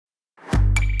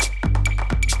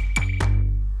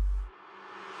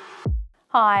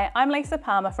Hi, I'm Lisa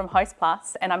Palmer from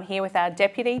Hostplus and I'm here with our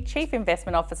Deputy Chief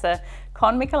Investment Officer,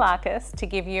 Con Mikolakis, to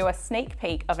give you a sneak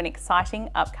peek of an exciting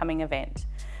upcoming event.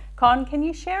 Con, can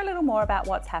you share a little more about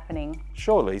what's happening?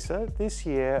 Sure, Lisa. This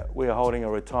year we are holding a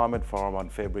retirement forum on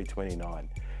February 29.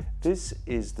 This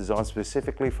is designed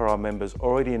specifically for our members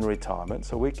already in retirement,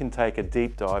 so we can take a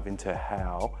deep dive into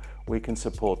how we can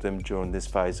support them during this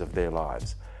phase of their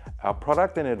lives. Our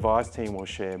product and advice team will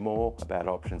share more about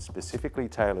options specifically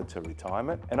tailored to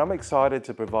retirement, and I'm excited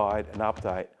to provide an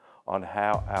update on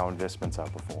how our investments are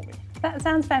performing. That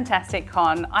sounds fantastic,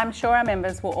 Con. I'm sure our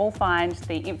members will all find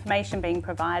the information being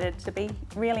provided to be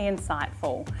really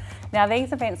insightful. Now,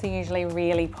 these events are usually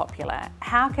really popular.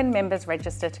 How can members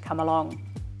register to come along?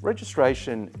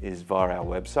 Registration is via our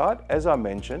website. As I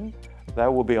mentioned, they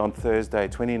will be on Thursday,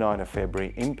 29 of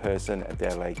February in person at the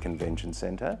Adelaide Convention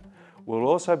Centre. We'll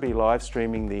also be live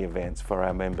streaming the events for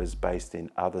our members based in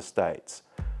other states.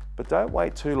 But don't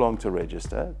wait too long to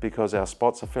register because our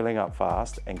spots are filling up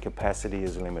fast and capacity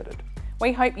is limited.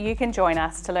 We hope you can join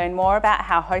us to learn more about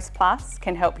how Hostplus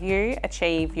can help you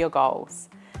achieve your goals.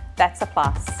 That's a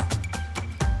plus.